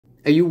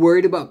Are you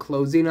worried about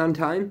closing on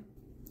time?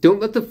 Don't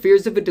let the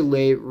fears of a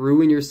delay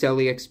ruin your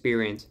selling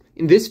experience.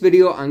 In this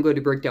video, I'm going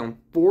to break down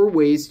 4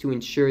 ways to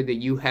ensure that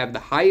you have the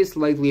highest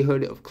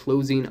likelihood of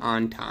closing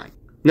on time.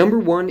 Number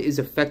 1 is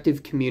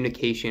effective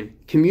communication.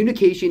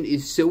 Communication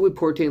is so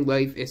important in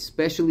life,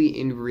 especially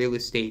in real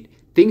estate.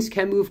 Things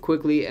can move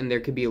quickly and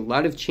there can be a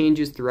lot of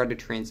changes throughout a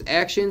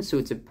transaction, so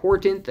it's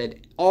important that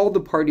all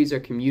the parties are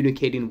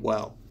communicating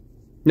well.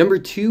 Number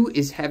 2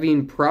 is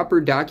having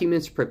proper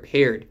documents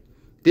prepared.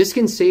 This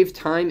can save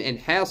time and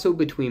hassle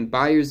between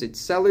buyers and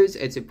sellers.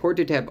 It's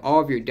important to have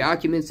all of your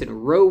documents in a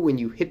row when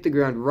you hit the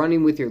ground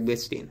running with your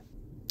listing.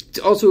 It's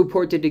also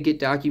important to get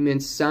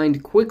documents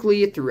signed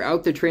quickly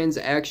throughout the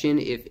transaction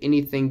if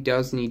anything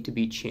does need to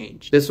be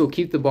changed. This will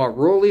keep the ball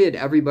rolling and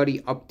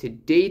everybody up to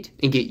date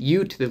and get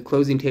you to the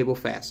closing table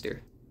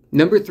faster.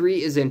 Number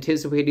 3 is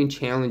anticipating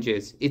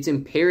challenges. It's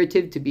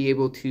imperative to be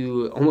able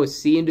to almost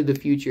see into the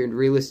future in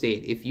real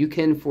estate. If you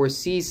can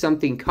foresee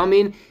something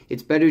coming,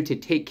 it's better to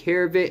take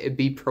care of it and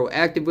be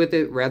proactive with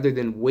it rather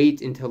than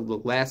wait until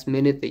the last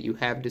minute that you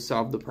have to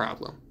solve the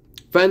problem.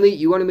 Finally,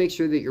 you want to make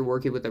sure that you're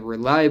working with a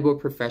reliable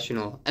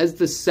professional. As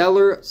the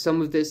seller,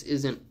 some of this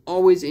isn't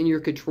always in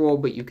your control,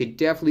 but you could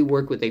definitely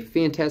work with a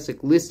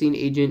fantastic listing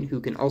agent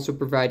who can also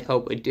provide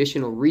help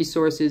additional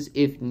resources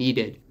if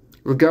needed.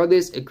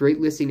 Regardless, a great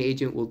listing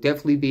agent will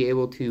definitely be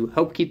able to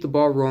help keep the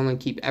ball rolling,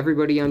 keep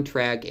everybody on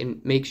track,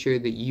 and make sure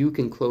that you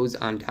can close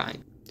on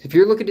time. If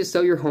you're looking to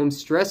sell your home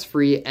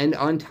stress-free and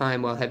on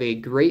time while having a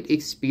great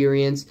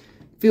experience,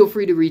 feel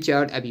free to reach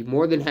out. I'd be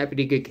more than happy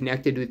to get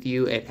connected with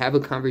you and have a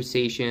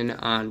conversation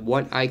on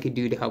what I could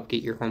do to help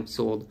get your home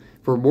sold.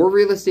 For more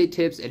real estate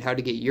tips and how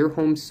to get your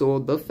home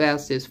sold the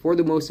fastest for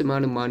the most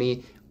amount of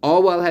money,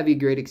 all while having a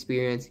great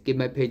experience, give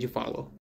my page a follow.